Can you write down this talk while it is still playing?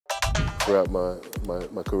throughout my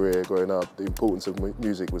career growing up, the importance of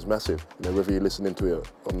music was massive. You know, whether you're listening to it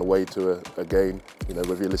on the way to a game, you know,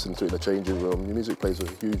 whether you're listening to it in a changing room, your music plays a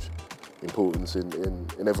huge importance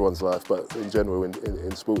in everyone's life, but in general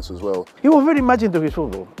in sports as well. He was very much into his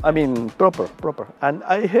football. I mean, proper. And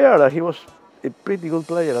I heard that he was a pretty good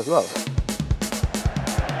player as well.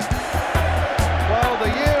 Well, the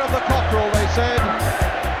year of the cockerel, they said,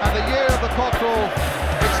 and the year of the cockerel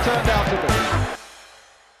it's turned out to be.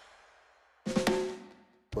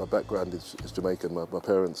 My background is Jamaican. My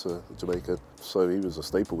parents are Jamaican, so he was a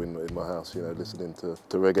staple in my house. You know, listening to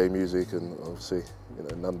reggae music, and obviously, you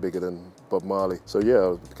know, none bigger than Bob Marley. So yeah,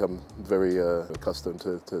 I've become very accustomed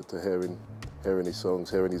to hearing his songs,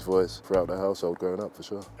 hearing his voice throughout the household growing up, for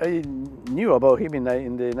sure. I knew about him in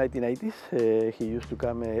the 1980s. He used to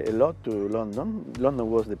come a lot to London. London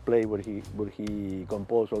was the place where he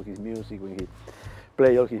composed all his music, when he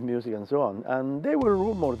play all his music and so on. And there were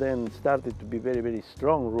rumors then, started to be very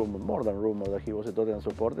strong rumors, more than rumors, that he was a Tottenham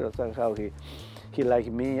supporter. Somehow he liked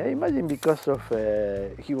me. I imagine because of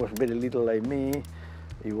he was very little like me.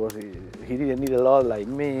 He didn't need a lot like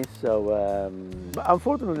me. So but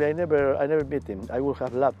unfortunately, I never met him. I would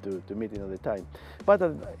have loved to meet him at the time. But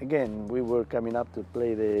again, we were coming up to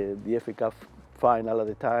play the FA Cup final at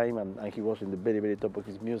the time, and he was in the very top of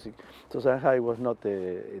his music. So somehow it was not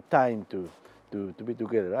a time to be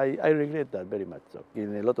together. I regret that very much. So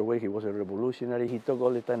in a lot of ways, he was a revolutionary. He talked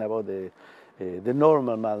all the time about the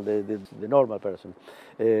normal man, the normal person.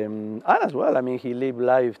 And as well, I mean, he lived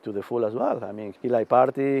life to the full as well. I mean, he liked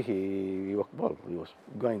party. He was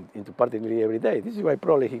going into party nearly every day. This is why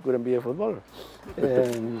probably he couldn't be a footballer. The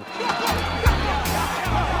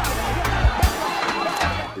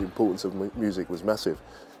importance of music was massive.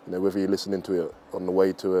 You know, whether you're listening to it on the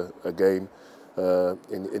way to a game,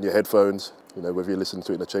 in your headphones, you know, whether you're listening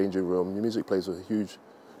to it in a changing room, your music plays a huge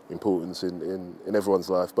importance in everyone's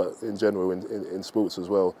life, but in general in sports as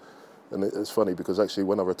well. And it's funny because actually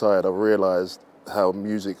when I retired, I realised how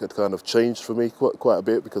music had kind of changed for me quite a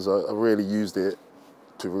bit, because I really used it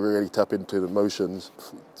to really tap into the emotions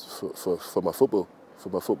for my football.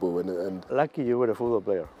 And lucky you were a football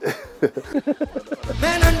player.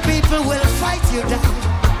 Men and people will fight you down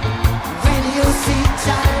when you see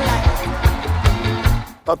child.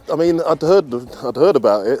 I mean, I'd heard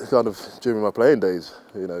about it kind of during my playing days.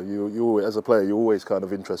 You know, you as a player, you're always kind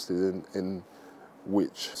of interested in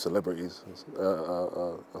which celebrities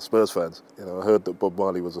are Spurs fans. You know, I heard that Bob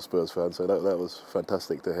Marley was a Spurs fan, so that was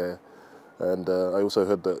fantastic to hear. And I also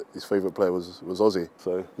heard that his favourite player was Ossie.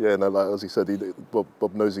 So yeah, no, like Ossie said,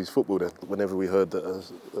 Bob knows his football. Then, whenever we heard that a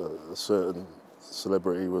certain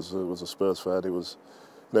celebrity was a Spurs fan, it was,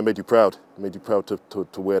 you know, made you proud. It made you proud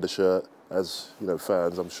to wear the shirt. As you know,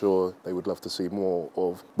 fans, I'm sure they would love to see more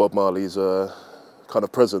of Bob Marley's kind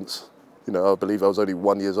of presence. You know, I believe I was only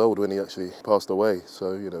 1 year old when he actually passed away.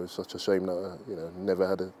 So you know, it's such a shame that you know, never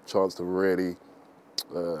had a chance to really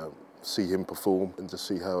see him perform and to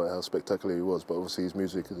see how spectacular he was. But obviously his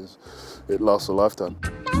music it lasts a lifetime.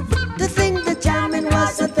 The thing that jamming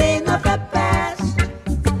was a thing of the past.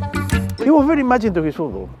 He was very much into his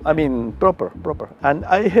football. I mean, proper. And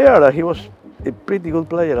I heard that he was a pretty good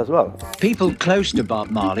player as well. People close to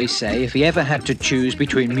Bob Marley say if he ever had to choose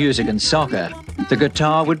between music and soccer, the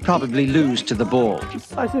guitar would probably lose to the ball.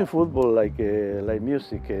 I think football, like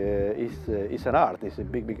music, is an art. It's a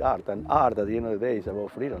big art. And art, at the end of the day, is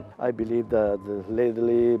about freedom. I believe that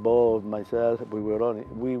Ledley, Bob, myself, we were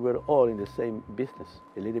all in the same business.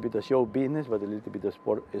 A little bit of show business, but a little bit of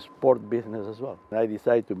sport business as well. I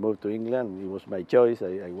decided to move to England. It was my choice.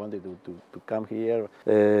 I wanted to come here.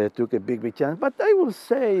 Took a big chance. But I will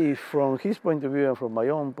say, from his point of view and from my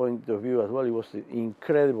own point of view as well, it was an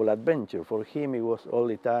incredible adventure. For him, it was all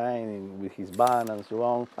the time with his band and so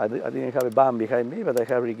on. I didn't have a band behind me, but I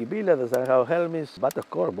have Ricky Villa that somehow helped me. But of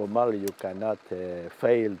course, Bob Marley, you cannot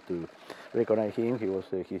fail to recognize him.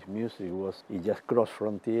 His music it just crossed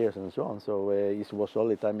frontiers and so on. So it was all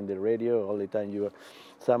the time in the radio, all the time you were,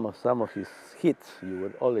 some of his hits you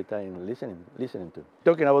were all the time listening to.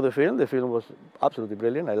 Talking about the film was absolutely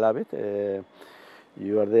brilliant. I love it.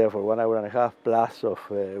 You are there for 1 hour and a half plus of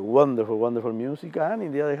wonderful music, and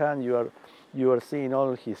on the other hand, you are seeing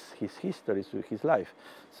all his history, his life.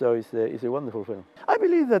 So it's a wonderful film. I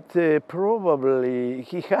believe that probably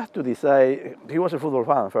he had to decide. He was a football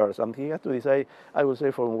fan first, and he had to decide, I would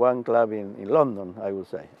say, from one club in London, I would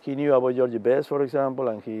say. He knew about George Best, for example,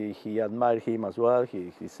 and he admired him as well.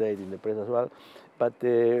 He said in the press as well. But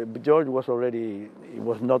George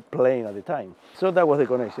was not playing at the time. So that was the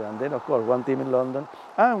connection. And then, of course, one team in London,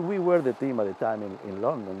 and we were the team at the time in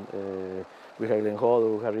London. We had Glenn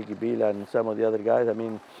Hoddle, we had Ricky Villa, and some of the other guys. I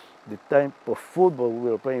mean, the type of football we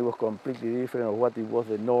were playing was completely different of what it was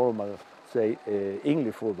the normal, say,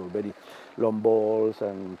 English football, very long balls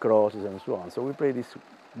and crosses and so on. So we played this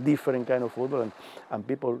different kind of football, and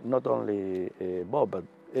people, not only Bob, but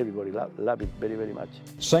everybody loved it very, very much.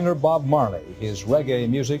 Singer Bob Marley, his reggae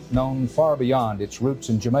music known far beyond its roots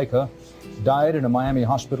in Jamaica, died in a Miami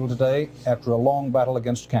hospital today after a long battle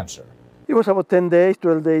against cancer. It was about 10 days,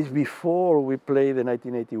 12 days before we played the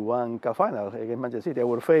 1981 Cup final against Manchester City.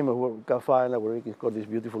 Our famous Cup final where he scored this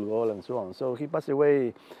beautiful goal and so on. So he passed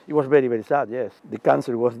away. It was very, very sad, yes. The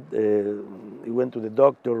cancer was, he went to the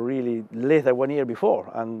doctor really less than 1 year before.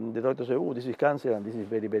 And the doctor said, oh, this is cancer and this is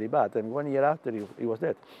very, very bad. And 1 year after, he was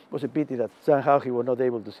dead. It was a pity that somehow he was not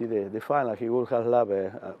able to see the final. He would have loved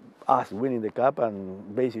us winning the Cup,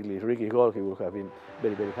 and basically Ricky's goal, he would have been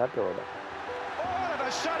very, very happy about that. All of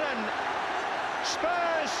a sudden,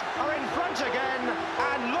 Spurs are in front again,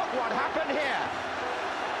 and look what happened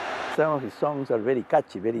here. Some of his songs are very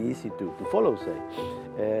catchy, very easy to follow,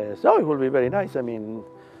 say. So it will be very nice. I mean,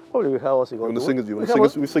 probably we have Ossie go to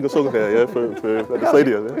we sing a song here, yeah, for the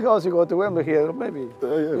stadium. Yeah? We can also go to Wembley here, maybe.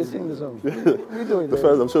 We sing the song. We do it.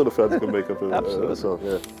 I'm sure the fans can make up a song.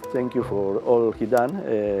 Yeah. Thank you for all he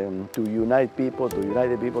done to unite people, to unite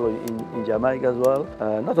the people in Jamaica as well.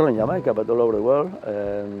 Not only in Jamaica, but all over the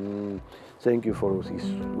world. Thank you for his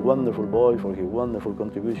wonderful voice, for his wonderful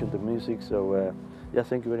contribution to music. So, yeah,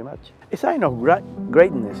 thank you very much. A sign of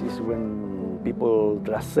greatness is when people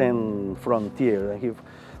transcend frontiers, and he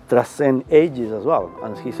transcend ages as well,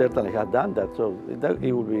 and he certainly has done that. So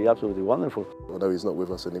it would be absolutely wonderful. Although he's not with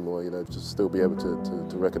us anymore, you know, just still be able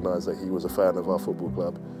to recognise that he was a fan of our football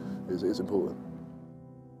club is important.